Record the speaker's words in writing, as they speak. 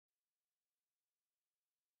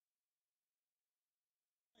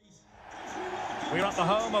We're at the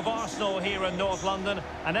home of Arsenal here in North London,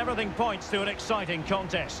 and everything points to an exciting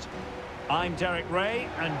contest. I'm Derek Ray,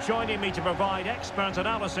 and joining me to provide expert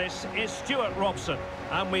analysis is Stuart Robson.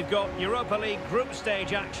 And we've got Europa League group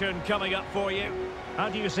stage action coming up for you. How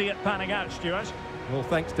do you see it panning out, Stuart? Well,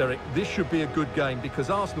 thanks, Derek. This should be a good game because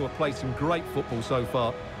Arsenal have played some great football so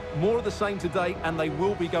far. More of the same today, and they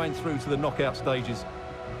will be going through to the knockout stages.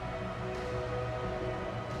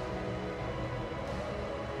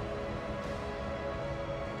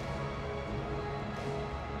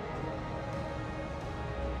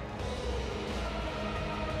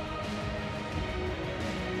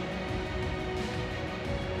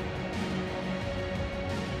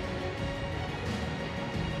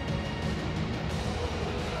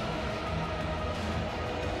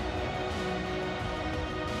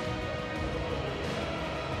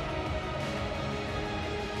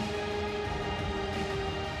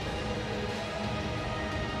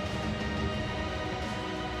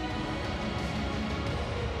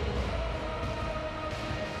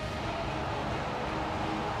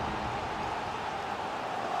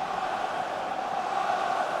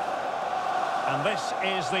 And this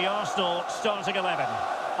is the Arsenal starting 11.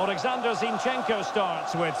 Alexander Zinchenko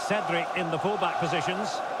starts with Cedric in the fullback positions.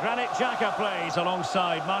 Granit Xhaka plays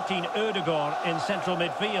alongside Martin Ødegaard in central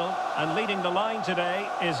midfield. And leading the line today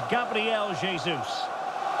is Gabriel Jesus.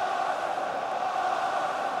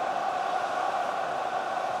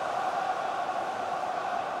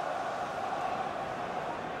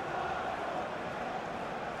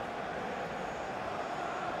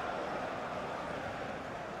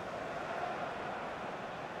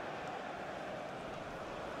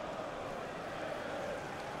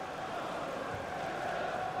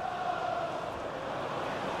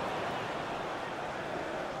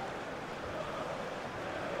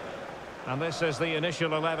 And this is the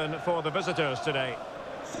initial 11 for the visitors today.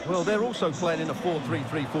 Well, they're also playing in a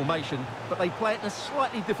 4-3-3 formation, but they play it in a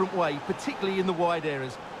slightly different way, particularly in the wide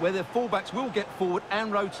areas, where their fullbacks will get forward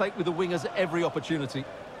and rotate with the wingers at every opportunity.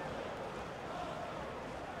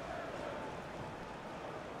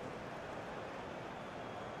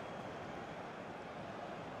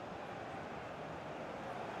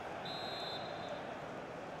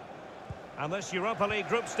 And this Europa League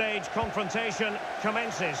group stage confrontation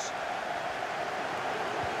commences.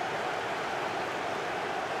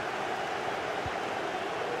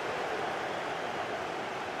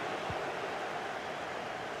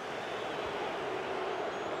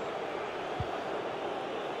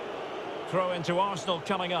 Throw into Arsenal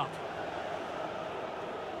coming up.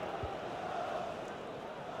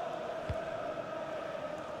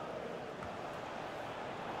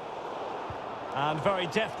 And very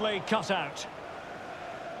deftly cut out.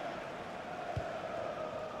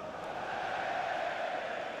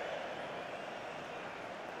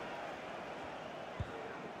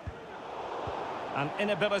 An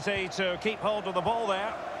inability to keep hold of the ball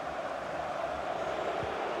there.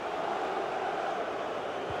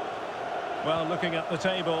 Well, looking at the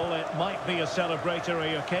table, it might be a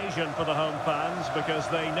celebratory occasion for the home fans because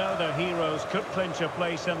they know their heroes could clinch a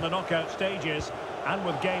place in the knockout stages, and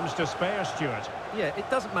with games to spare, Stuart. Yeah, it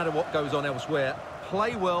doesn't matter what goes on elsewhere.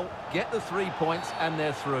 Play well, get the 3 points, and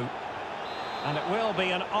they're through. And it will be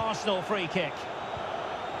an Arsenal free kick.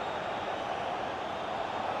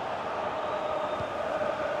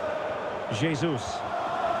 Jesus.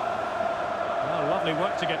 Well, lovely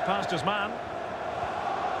work to get past his man.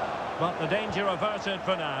 But the danger averted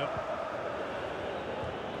for now.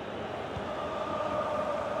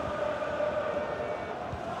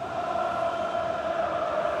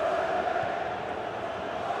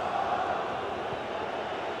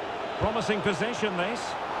 Promising position this.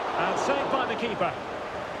 And saved by the keeper.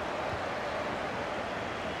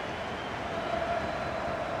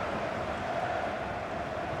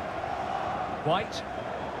 White.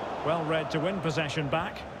 Well read to win possession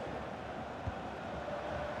back.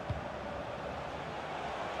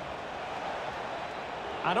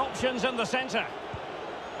 And options in the centre.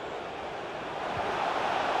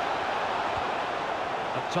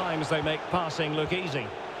 At times they make passing look easy. And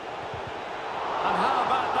how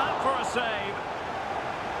about that for a save?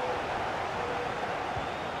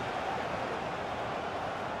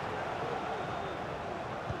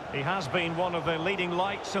 He has been one of the leading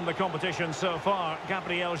lights in the competition so far,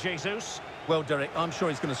 Gabriel Jesus. Well, Derek, I'm sure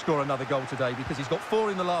he's going to score another goal today because he's got 4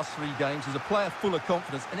 in the last 3 games. He's a player full of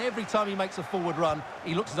confidence, and every time he makes a forward run,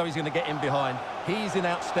 he looks as though he's going to get in behind. He's in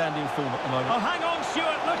outstanding form at the moment. Oh, hang on,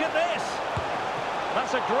 Stuart, look at this!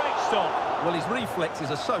 That's a great stop. Well, his reflexes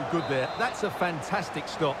are so good there. That's a fantastic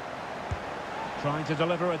stop. Trying to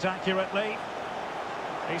deliver it accurately.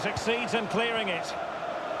 He succeeds in clearing it.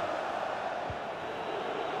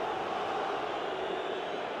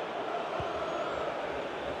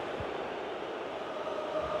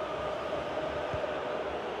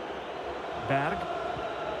 Berg.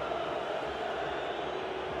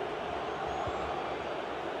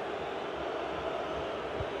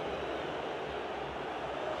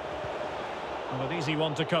 Well, an easy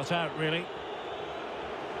one to cut out, really.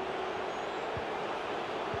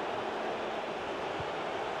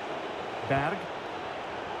 Berg.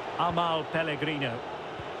 Amal Pellegrino.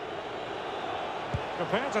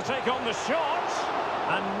 Prepared to take on the shot.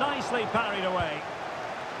 And nicely parried away.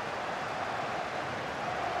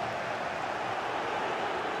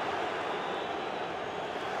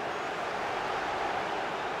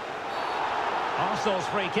 Arsenal's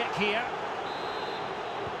free kick here.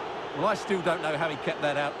 Well, I still don't know how he kept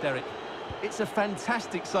that out, Derek. It's a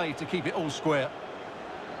fantastic save to keep it all square.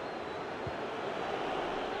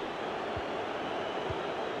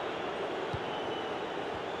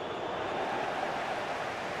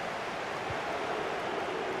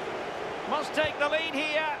 Must take the lead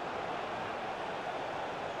here.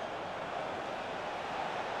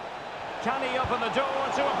 Can he open the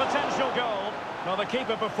door to a potential goal? Well, the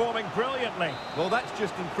keeper performing brilliantly. Well, that's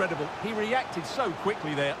just incredible. He reacted so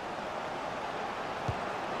quickly there.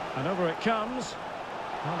 And over it comes.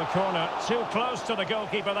 On the corner, too close to the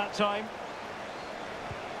goalkeeper that time.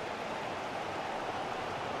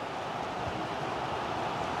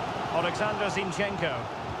 Alexander Zinchenko.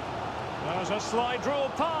 There's a slide rule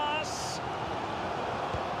pass.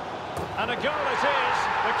 And a goal it is.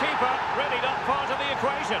 The keeper really not part of the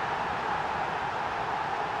equation.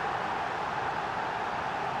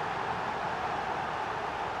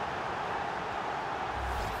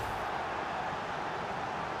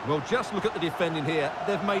 Well, just look at the defending here.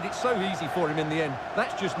 They've made it so easy for him in the end.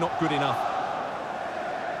 That's just not good enough.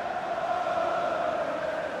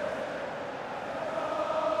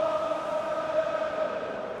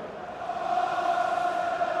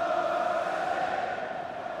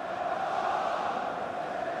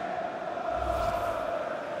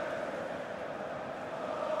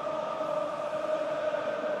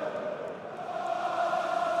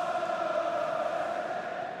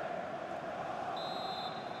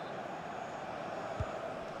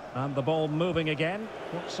 And the ball moving again.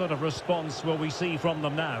 What sort of response will we see from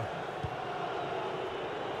them now?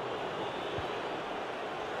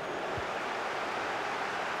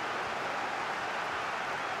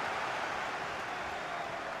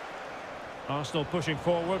 Arsenal pushing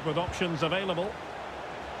forward with options available.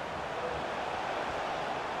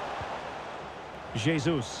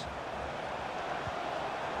 Jesus.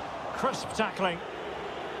 Crisp tackling.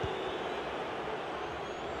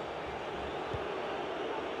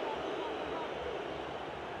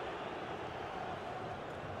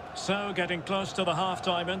 So, getting close to the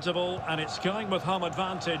half-time interval, and it's going with home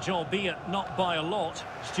advantage, albeit not by a lot.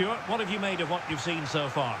 Stuart, what have you made of what you've seen so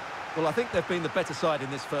far? Well, I think they've been the better side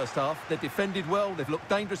in this first half. They've defended well, they've looked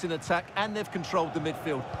dangerous in attack, and they've controlled the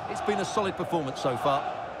midfield. It's been a solid performance so far.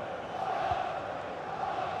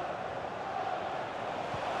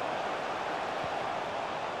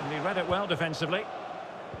 And he read it well defensively.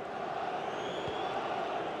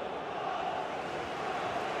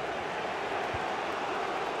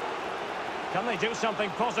 Can they do something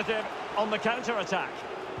positive on the counter-attack?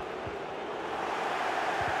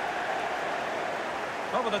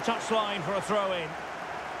 Over the touchline for a throw-in.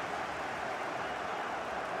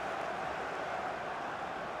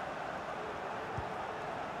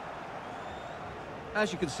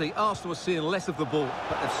 As you can see, Arsenal are seeing less of the ball,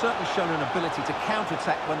 but they've certainly shown an ability to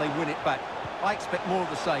counter-attack when they win it back. I expect more of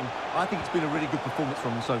the same. I think it's been a really good performance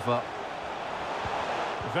from them so far.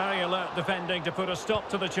 Very alert defending to put a stop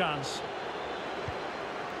to the chance.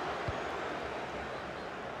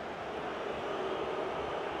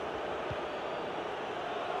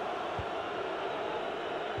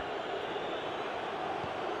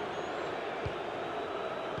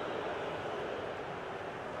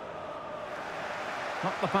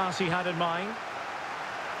 Not the pass he had in mind.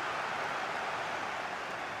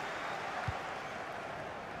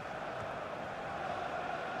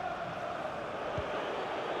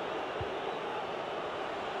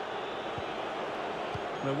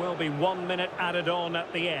 There will be 1 minute added on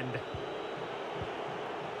at the end.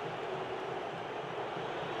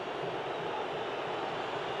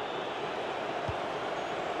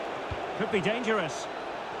 Could be dangerous.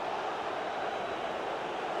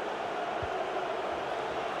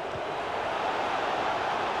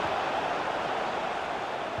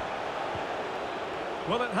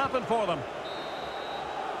 Will it happen for them?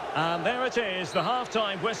 And there it is, the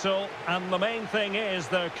half-time whistle, and the main thing is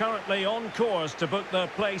they're currently on course to book their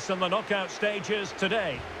place in the knockout stages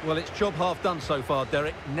today. Well, it's job half done so far,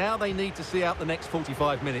 Derek. Now they need to see out the next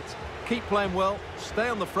 45 minutes. Keep playing well, stay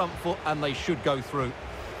on the front foot, and they should go through.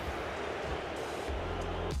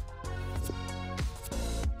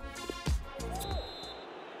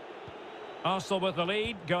 Arsenal with the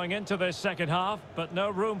lead going into this second half, but no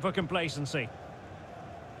room for complacency.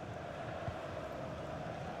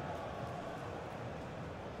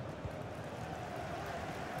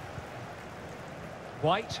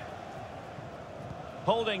 White.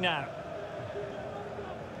 Holding now.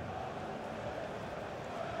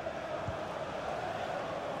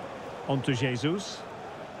 On to Jesus.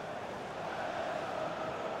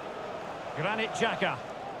 Granit Xhaka.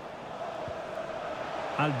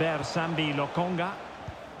 Albert Sambi Lokonga.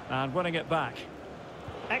 And winning it back.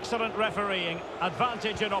 Excellent refereeing.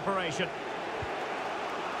 Advantage in operation.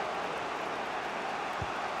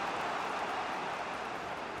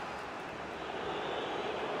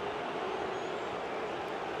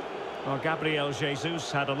 Well, Gabriel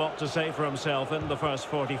Jesus had a lot to say for himself in the first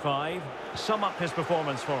 45. Sum up his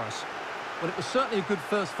performance for us. Well, it was certainly a good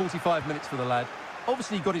first 45 minutes for the lad.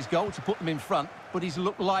 Obviously, he got his goal to put them in front, but he's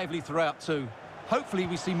looked lively throughout too. Hopefully,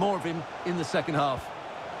 we see more of him in the second half.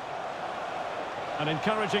 An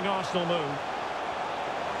encouraging Arsenal move.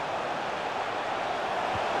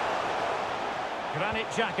 Granit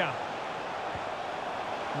Xhaka.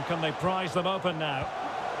 And can they prize them open now?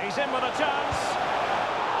 He's in with a chance.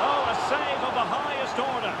 Oh, a save of the highest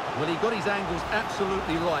order. Well, he got his angles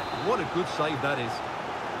absolutely right. What a good save that is.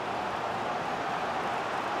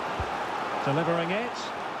 Delivering it.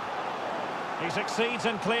 He succeeds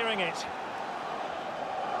in clearing it.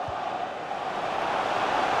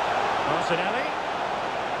 Martinelli.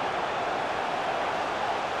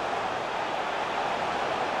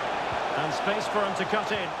 And space for him to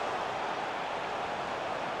cut in.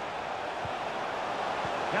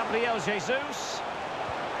 Gabriel Jesus.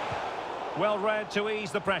 Well read to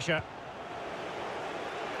ease the pressure.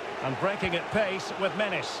 And breaking at pace with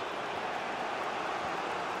menace.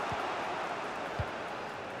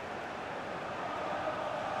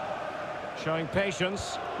 Showing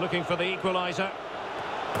patience, looking for the equaliser.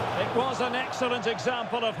 It was an excellent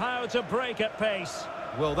example of how to break at pace.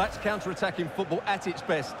 Well, that's counter-attacking football at its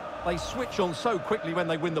best. They switch on so quickly when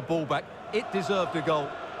they win the ball back. It deserved a goal.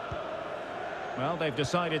 Well, they've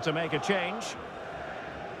decided to make a change.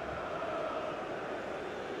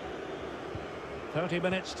 30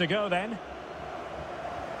 minutes to go then.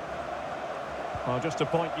 Well, just to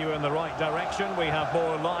point you in the right direction, we have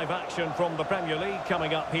more live action from the Premier League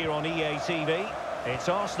coming up here on EA TV. It's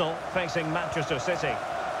Arsenal facing Manchester City.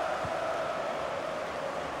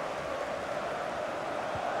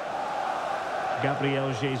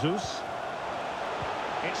 Gabriel Jesus.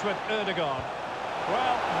 It's with Ødegaard.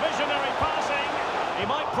 Well, visionary passing. He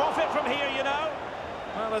might profit from here, you know.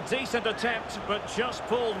 Well, a decent attempt, but just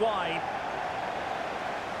pulled wide.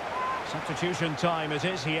 Substitution time it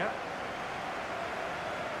is here.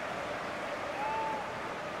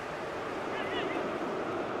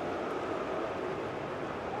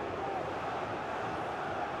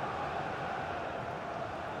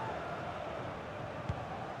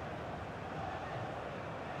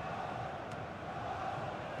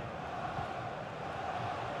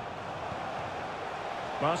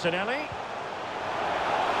 Martinelli.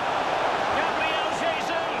 Gabriel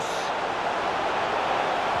Jesus.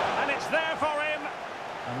 And it's there for him.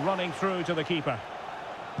 And running through to the keeper.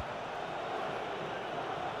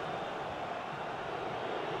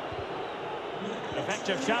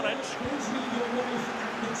 Effective challenge.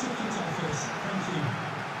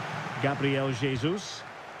 Gabriel Jesus.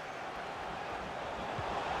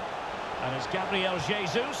 And it's Gabriel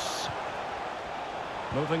Jesus.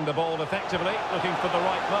 Moving the ball effectively, looking for the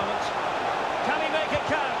right moment. Can he make it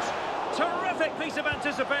count? Terrific piece of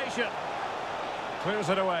anticipation. Clears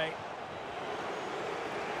it away.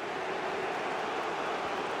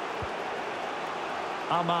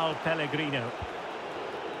 Amal Pellegrino.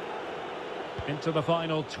 Into the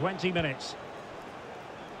final 20 minutes.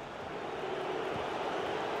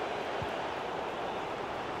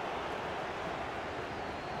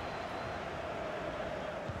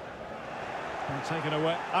 Taken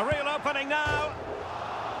away. A real opening now.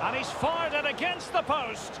 And he's fired it against the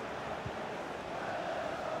post.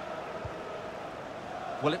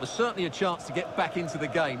 Well, it was certainly a chance to get back into the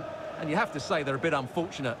game. And you have to say they're a bit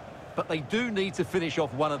unfortunate. But they do need to finish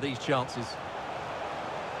off one of these chances.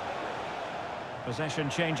 Possession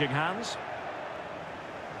changing hands.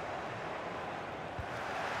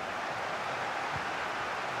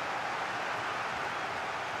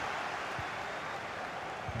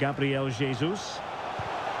 Gabriel Jesus.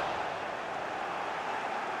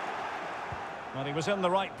 Well, he was in the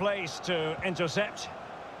right place to intercept.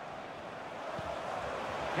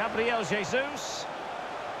 Gabriel Jesus.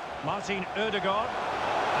 Martin Ødegaard.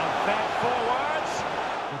 And fed forwards.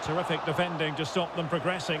 A terrific defending to stop them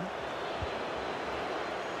progressing.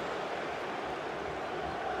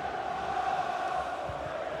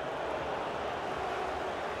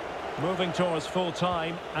 Moving towards full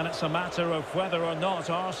time, and it's a matter of whether or not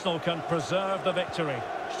Arsenal can preserve the victory.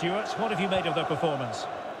 Stuart, what have you made of their performance?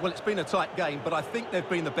 Well, it's been a tight game, but I think they've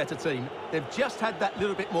been the better team. They've just had that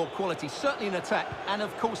little bit more quality, certainly in attack, and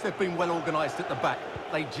of course they've been well organised at the back.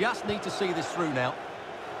 They just need to see this through now.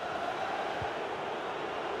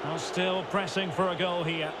 Well, still pressing for a goal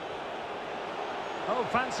here. Oh,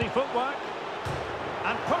 fancy footwork.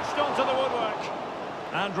 And pushed onto the woodwork.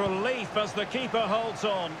 And relief as the keeper holds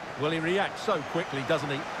on. Well, he reacts so quickly, doesn't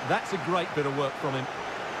he? That's a great bit of work from him.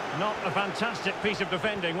 Not a fantastic piece of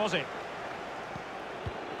defending, was it?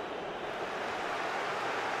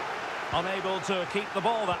 Unable to keep the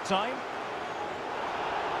ball that time.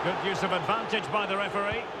 Good use of advantage by the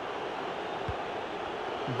referee.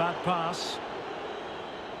 Bad pass.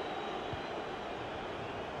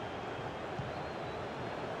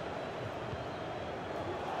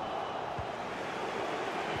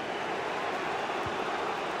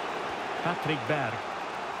 Patrick Berg.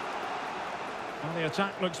 Well, the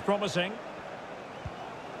attack looks promising.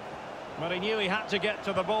 But he knew he had to get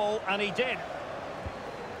to the ball, and he did.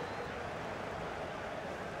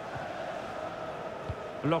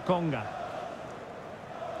 Lokonga.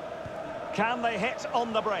 Can they hit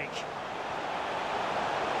on the break?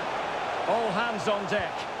 All hands on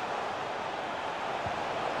deck.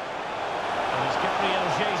 And it's Gabriel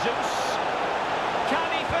Jesus. Can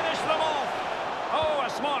he finish them off? Oh, a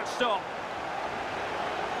smart stop.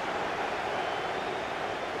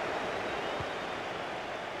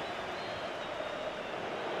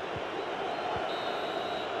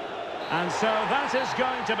 And so that is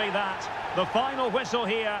going to be that. The final whistle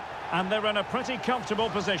here, and they're in a pretty comfortable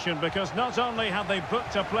position because not only have they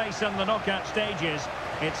booked a place in the knockout stages,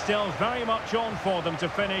 it's still very much on for them to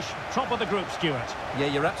finish top of the group, Stuart. Yeah,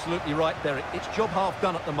 you're absolutely right, Derek. It's job half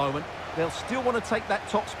done at the moment. They'll still want to take that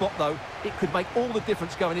top spot, though. It could make all the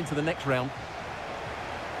difference going into the next round.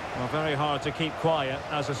 Well, very hard to keep quiet,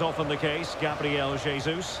 as is often the case, Gabriel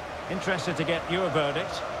Jesus. Interested to get your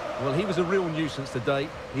verdict. Well, he was a real nuisance today.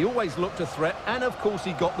 He always looked a threat, and of course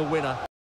he got the winner.